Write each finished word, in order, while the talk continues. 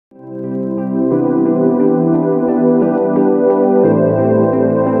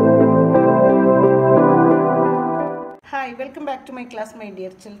back to my class, my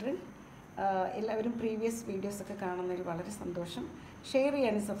dear children. എല്ലാവരും previous വീഡിയോസൊക്കെ കാണുന്നതിൽ വളരെ സന്തോഷം. ഷെയർ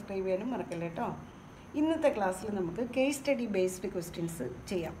ചെയ്യാനും സബ്സ്ക്രൈബ് ചെയ്യാനും മറക്കല്ലേ കേട്ടോ. ഇന്നത്തെ ക്ലാസ്സിൽ നമുക്ക് കേസ് സ്റ്റഡി ബേസ്ഡ് ക്വസ്റ്റ്യൻസ്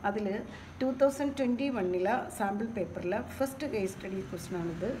ചെയ്യാം. അതിൽ 2021 sample പേപ്പറിലെ first case study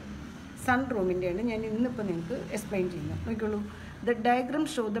ക്വസ്റ്റ്യനാണിത്. Sun റൂമിൻ്റെയാണ് ഞാൻ ഇന്നിപ്പോൾ നിങ്ങൾക്ക് എക്സ്പ്ലെയിൻ ചെയ്യുന്നത്. നോക്കിക്കോളൂ. The diagram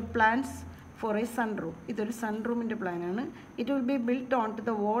show the plans for a sunroom. ഇതൊരു സൺറൂമിൻ്റെ പ്ലാനാണ്. It will be built on to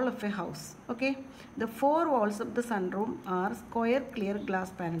the wall of A house. Okay, the 4 walls of the സൺറൂം R square clear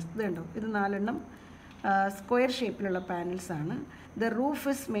glass panels. ഇത് കണ്ടോ, ഇത് 4 സ്ക്വയർ ഷേപ്പിലുള്ള panels ആണ്. The roof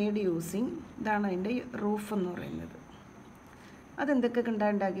is made using, ഇതാണ് അതിൻ്റെ roof എന്ന് പറയുന്നത്. അതെന്തൊക്കെ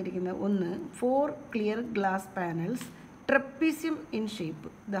ഉണ്ടാക്കിയിരിക്കുന്നത്? 1 4 clear glass panels, trapezium in shape.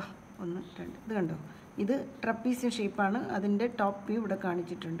 ഇതാ 1 2, ഇത് കണ്ടോ, ഇത് ട്രപ്പീസിയം ഷേപ്പാണ്. അതിൻ്റെ ടോപ്പ് വ്യൂ ഇവിടെ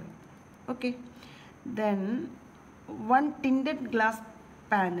കാണിച്ചിട്ടുണ്ട്. Okay, then 1 tinted glass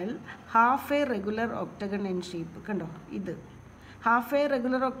panel, half a regular octagon in shape. കണ്ടോ, ഇത് ഹാഫ് എ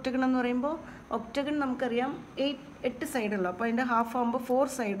റെഗുലർ ഒക്ടഗൺ എന്ന് പറയുമ്പോൾ ഒക്ടഗൺ നമുക്കറിയാം 8 സൈഡുള്ളൂ. അപ്പോൾ അതിൻ്റെ ഹാഫ് ആകുമ്പോൾ 4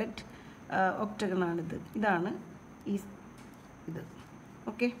 സൈഡഡ് ഒക്ടഗൺ ആണിത്. ഇതാണ് ഇത്.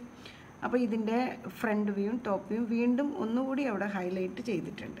 ഓക്കെ, അപ്പോൾ ഇതിൻ്റെ ഫ്രണ്ട് വ്യൂവും ടോപ്പ് വ്യൂവും വീണ്ടും ഒന്നുകൂടി അവിടെ ഹൈലൈറ്റ്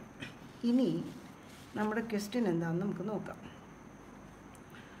ചെയ്തിട്ടുണ്ട്. ഇനി നമ്മുടെ ക്വസ്റ്റ്യൻ എന്താണെന്ന് നമുക്ക് നോക്കാം.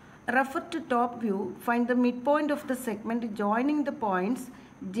 Refer to top view, find the midpoint of the segment joining the points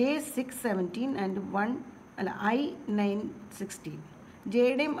J617 and I916.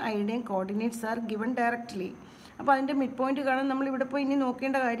 ജെയുടെയും ഐയുടെയും coordinates are given directly. അപ്പോൾ അതിൻ്റെ മിഡ് പോയിൻറ്റ് കാണാൻ നമ്മളിവിടെ പോയി ഇനി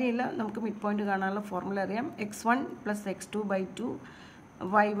നോക്കേണ്ട കാര്യമില്ല. നമുക്ക് മിഡ് പോയിൻറ്റ് കാണാനുള്ള ഫോർമുല അറിയാം. x1 + x2/2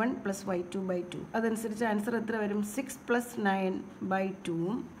 y1 + y2/2. അതനുസരിച്ച് ആൻസർ എത്ര വരും? 6 + 9/2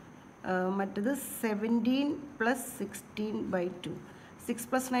 മറ്റത് 17 + 16/2. 6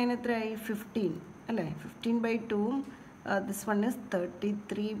 + 9 എത്രയായി? 15 അല്ലേ? 15/2. This one is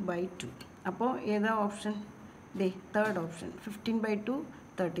 33/2. അപ്പോൾ ഏതാ ഓപ്ഷൻ? ദേ തേർഡ് ഓപ്ഷൻ, 15/2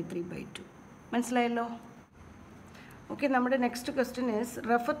 33/2. മനസ്സിലായല്ലോ? ഓക്കെ, നമ്മുടെ next question is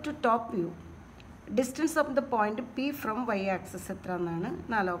refer to top view. Distance of the point P from Y access എത്ര എന്നാണ്.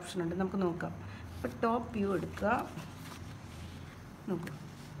 4 ഓപ്ഷൻ ഉണ്ട്, നമുക്ക് നോക്കാം. അപ്പോൾ ടോപ്പ് വ്യൂ എടുക്കുക. നോക്കൂ,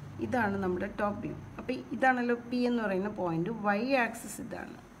 ഇതാണ് നമ്മുടെ ടോപ്പ് വ്യൂ. അപ്പോൾ ഇതാണല്ലോ പി എന്ന് പറയുന്ന പോയിന്റ്. വൈ ആക്സിസ്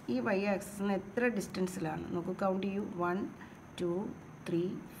ഇതാണ്. ഈ വൈ ആക്സിസിന് എത്ര ഡിസ്റ്റൻസിലാണ് നോക്കൂ, കൗണ്ട് ചെയ്യൂ. 1 2 3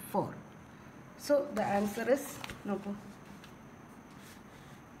 4. സോ ദ ആൻസർ ഇസ്, നോക്കൂ,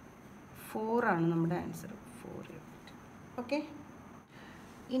 4 ആണ് നമ്മുടെ ആൻസർ. 4. ഓക്കെ,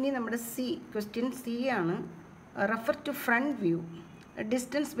 ഇനി നമ്മുടെ സി ക്വസ്റ്റ്യൻ സി ആണ്. Refer to front view.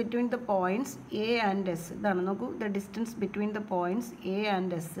 Distance between the points A and S. ഇതാണ്, നോക്കൂ, the distance between the points A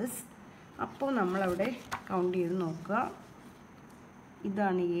and S S. അപ്പോൾ നമ്മളവിടെ കൗണ്ട് ചെയ്ത് നോക്കുക.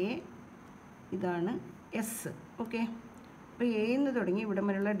 ഇതാണ് എ, ഇതാണ് എസ്. ഓക്കെ, അപ്പോൾ എന്ന് തുടങ്ങി ഇവിടം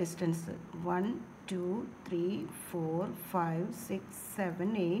വരെയുള്ള ഡിസ്റ്റൻസ് 1 2 3 4 5 6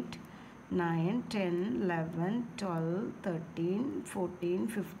 7 8 9 10 11 12 13 14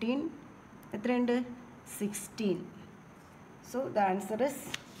 15. എത്രയുണ്ട്? 16. So the answer is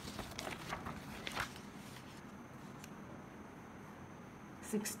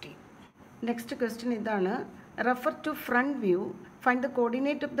 16. Next question ഇതാണ്. Refer to front view. Find the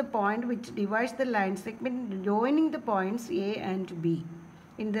coordinate of the point which divides the line segment joining the points A and B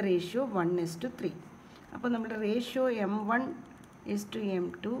in the ratio 1:3. അപ്പോൾ നമ്മുടെ ratio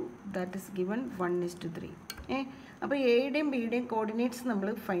M1:M2 that is given 1:3. അപ്പോൾ എയുടെയും ബിയുടെയും coordinates നമ്മൾ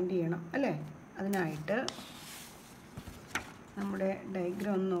find ചെയ്യണം അല്ലേ? അതിനായിട്ട് നമ്മുടെ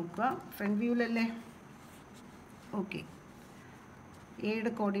diagram ഒന്ന് നോക്കുക. ഫ്രണ്ട് വ്യൂവിലല്ലേ? ഓക്കെ,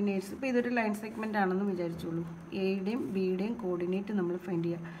 എയുടെ കോർഡിനേറ്റ്സ്, ഇപ്പോൾ ഇതൊരു ലൈൻ സെഗ്മെൻ്റ് ആണെന്ന് വിചാരിച്ചോളൂ. എയുടെയും ബിയുടെയും കോർഡിനേറ്റ് നമ്മൾ ഫൈൻഡ്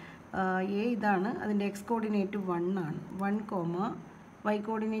ചെയ്യുക. എ ഇതാണ്, അതിൻ്റെ എക്സ് കോർഡിനേറ്റ് 1 ആണ്. 1, വൈ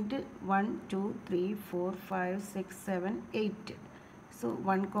കോർഡിനേറ്റ് 1 2 3 4 5 6 7 8. സോ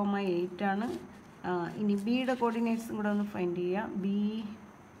 1, 8 ആണ്. ഇനി ബിയുടെ കോർഡിനേറ്റ്സും കൂടെ ഒന്ന് ഫൈൻഡ് ചെയ്യുക.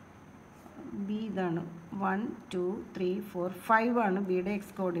 ബി ഇതാണ് 1 2 3 4 5 ആണ് ബിയുടെ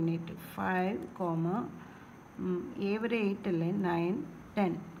എക്സ് കോർഡിനേറ്റ്. 5, എ വരെ 8 അല്ലേ? 9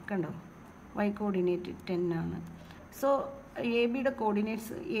 10. കണ്ടോ, വൈ കോർഡിനേറ്റ് 10 ആണ്. സോ എ ബിയുടെ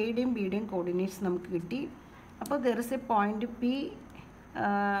കോർഡിനേറ്റ്സ്, എയുടെയും ബിയുടെയും കോർഡിനേറ്റ്സ് നമുക്ക് കിട്ടി. അപ്പോൾ there is A point P.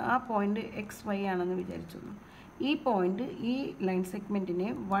 ആ പോയിൻ്റ് XY ആണെന്ന് വിചാരിച്ചോളൂ. ഈ പോയിൻ്റ് ഈ ലൈൻ സെഗ്മെൻറ്റിനെ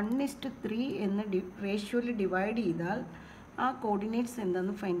 1:3 എന്ന റേഷ്യോയിൽ ഡിവൈഡ് ചെയ്താൽ ആ കോർഡിനേറ്റ്സ്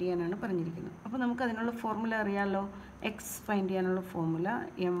എന്താണെന്ന് ഫൈൻഡ് ചെയ്യാനാണ് പറഞ്ഞിരിക്കുന്നത്. അപ്പോൾ നമുക്ക് അതിനുള്ള ഫോർമുല അറിയാമല്ലോ. എക്സ് ഫൈൻഡ് ചെയ്യാനുള്ള formula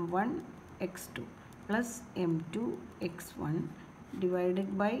M1x2 + M2x1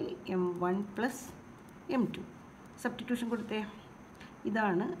 divided by M1 + M2. Substitution കൊടുത്തേ.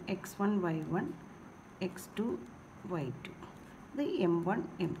 ഇതാണ് x1 y1 x2 y2. ഇത് M1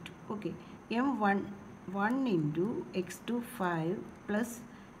 M2. Okay, M1 1 into x2 5 plus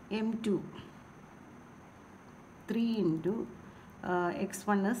m2 3 into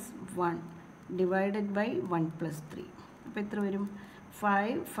x1 is 1 divided by 1 plus 3. അപ്പോൾ എത്ര വരും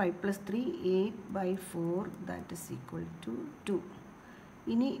 5 plus 3 8 by 4 that is equal to 2.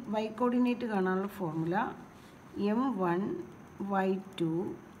 ഇനി y coordinate കാണാനുള്ള formula m1 y2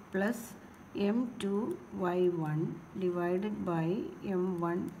 plus m2 y1 divided by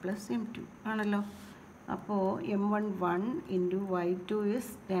m1 plus m2 ആണല്ലോ. അപ്പോൾ m1 1 into y2 is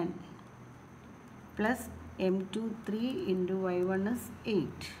 10 plus m2 3 into y1 is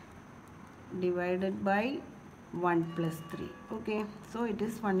 8 divided by 1 plus 3. Okay, so it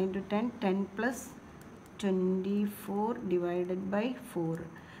is 1 into 10 plus 24 divided by 4,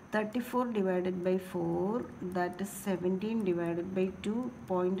 34 divided by 4 that is 17 divided by 2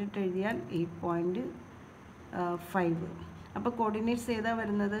 point എഴുതിയാൽ 8.5. അപ്പോൾ coordinates ഏതാ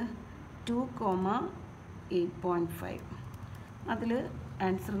വരുന്നത് 2,8.5. അതിൽ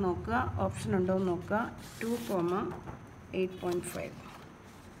answer നോക്കുക, option ഉണ്ടോ എന്ന് നോക്കുക. 2,8.5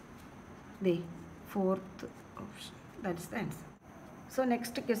 ദേ fourth option, that's the answer. So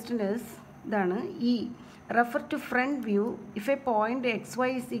next question is ഇതാണ് E. Refer to front view if A point X Y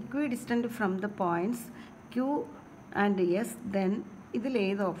is ഇക്വിഡിസ്റ്റൻറ്റ് from the points Q and S then ഇതിൽ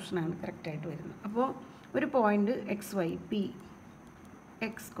ഏത് ഓപ്ഷനാണ് കറക്റ്റായിട്ട് വരുന്നത്. അപ്പോൾ ഒരു point X Y P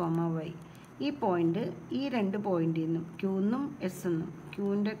X comma Y, ഈ point ഈ രണ്ട് പോയിന്റിൽ നിന്നും ക്യൂന്നും എസ് എന്നും,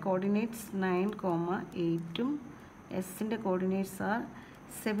 ക്യൂവിൻ്റെ കോർഡിനേറ്റ്സ് 9,8 എസിൻ്റെ കോർഡിനേറ്റ്സ് ആർ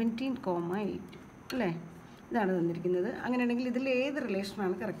 17,8 അല്ലേ, ഇതാണ് തന്നിരിക്കുന്നത്. അങ്ങനെയാണെങ്കിൽ ഇതിൽ ഏത്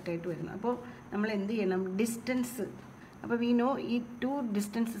റിലേഷനാണ് കറക്റ്റായിട്ട് വരുന്നത്. അപ്പോൾ നമ്മൾ എന്ത് ചെയ്യണം, ഡിസ്റ്റൻസ്. അപ്പോൾ വി നോ ഈ to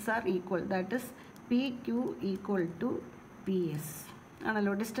distances R equal, that is P Q equal to P S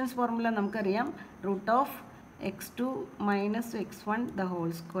ആണല്ലോ. ഡിസ്റ്റൻസ് ഫോർമുല നമുക്കറിയാം, √of x2 minus x1 the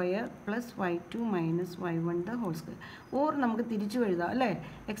whole square plus y2 minus y1 the whole square. Or നമുക്ക് തിരിച്ചു എഴുതാം അല്ലേ,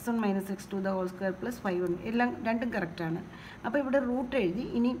 x1 minus x2 the whole square plus y1, എല്ലാം രണ്ടും കറക്റ്റാണ്. അപ്പോൾ ഇവിടെ റൂട്ട് എഴുതി,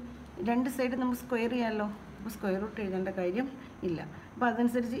 ഇനി രണ്ട് സൈഡ് നമുക്ക് സ്ക്വയർ ചെയ്യാമല്ലോ. അപ്പോൾ സ്ക്വയർ റൂട്ട് എഴുതേണ്ട കാര്യം ഇല്ല. അപ്പോൾ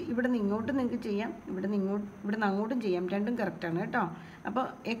അതനുസരിച്ച് ഇവിടെ നിന്ന് ഇങ്ങോട്ടും നിങ്ങൾക്ക് ചെയ്യാം, ഇവിടെ നിന്ന് അങ്ങോട്ടും ചെയ്യാം, രണ്ടും കറക്റ്റാണ് കേട്ടോ. അപ്പോൾ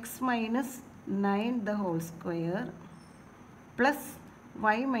x minus 9 the whole square plus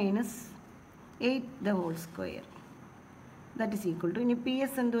y minus 8 the whole square that is equal to, ഇനി പി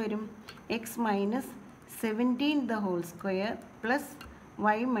എസ് എന്ത് വരും, x minus 17 the whole square plus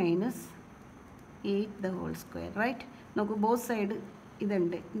y minus 8 the whole square, right. നോക്കൂ ബോത്ത് സൈഡ്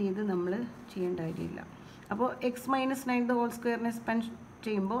ഇതുണ്ട്, ഇനി ഇത് നമ്മൾ ചെയ്യേണ്ട കാര്യമില്ല. അപ്പോൾ x minus 9 the whole square expand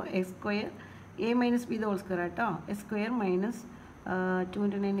ചെയ്യുമ്പോൾ x square a minus b the whole square ആട്ടോ, x square minus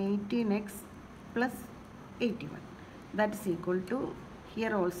 218x plus 81 that is equal to,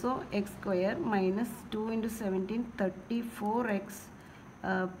 here also x square minus 2 into 17 34x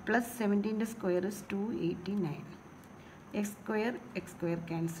plus 17 square is 289. x square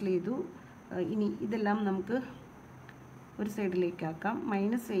cancel ചെയ്തു. ഇനി ഇതെല്ലാം നമുക്ക് ഒരു സൈഡിലേക്ക് ആക്കാം.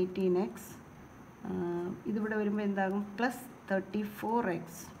 -18x ഇതിവിടെ വരുമ്പോൾ എന്താകും, plus 34x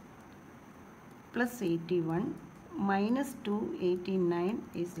plus 81 minus 289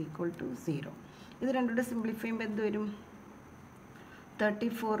 is equal to 0. ഇത് രണ്ടുകൂടെ സിംപ്ലിഫൈ ചെയ്യുമ്പോൾ എന്ത് വരും,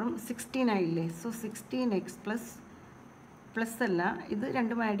 34ഉം 16 ആയില്ലേ. സോ 16x പ്ലസ് അല്ല, ഇത്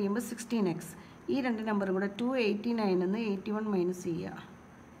രണ്ടും ആഡ് ചെയ്യുമ്പോൾ 16x, ഈ രണ്ട് നമ്പറും കൂടെ 289 എന്ന് 81 മൈനസ് ചെയ്യുക.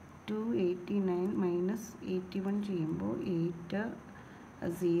 289 മൈനസ് 81 ചെയ്യുമ്പോൾ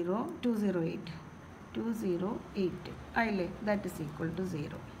 208 ആയില്ലേ, that is equal to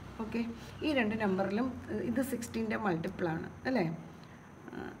 0. Okay, ഈ രണ്ട് നമ്പറിലും ഇത് 16ൻ്റെ മൾട്ടിപ്പിളാണ് അല്ലേ.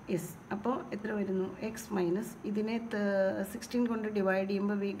 യെസ്, അപ്പോൾ എത്ര വരുന്നു, എക്സ് മൈനസ് ഇതിനെ 16 കൊണ്ട് ഡിവൈഡ്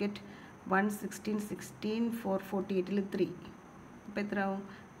ചെയ്യുമ്പോൾ വി ഗെറ്റ് 116 16 448 3, അപ്പോൾ എത്ര ആവും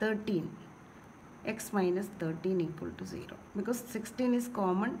 13. X minus 13 equal to 0 because 16 is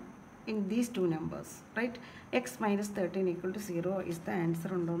common in these two numbers, right? x minus 13 equal to 0 is the answer.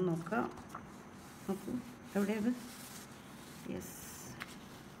 ഉണ്ടോ എന്ന് നോക്കുക. നോക്കൂ എവിടെയത്, yes,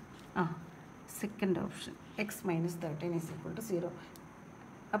 second option x minus 13 is equal to 0.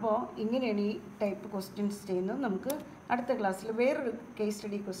 അപ്പോൾ ഇങ്ങനെയാണ് ഈ ടൈപ്പ് ക്വസ്റ്റ്യൻസ് ചെയ്യുന്നത്. നമുക്ക് അടുത്ത ക്ലാസ്സിൽ വേറൊരു കേസ്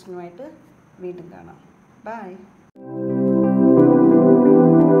സ്റ്റഡി ക്വസ്റ്റ്യനുമായിട്ട് വീണ്ടും കാണാം. ബൈ.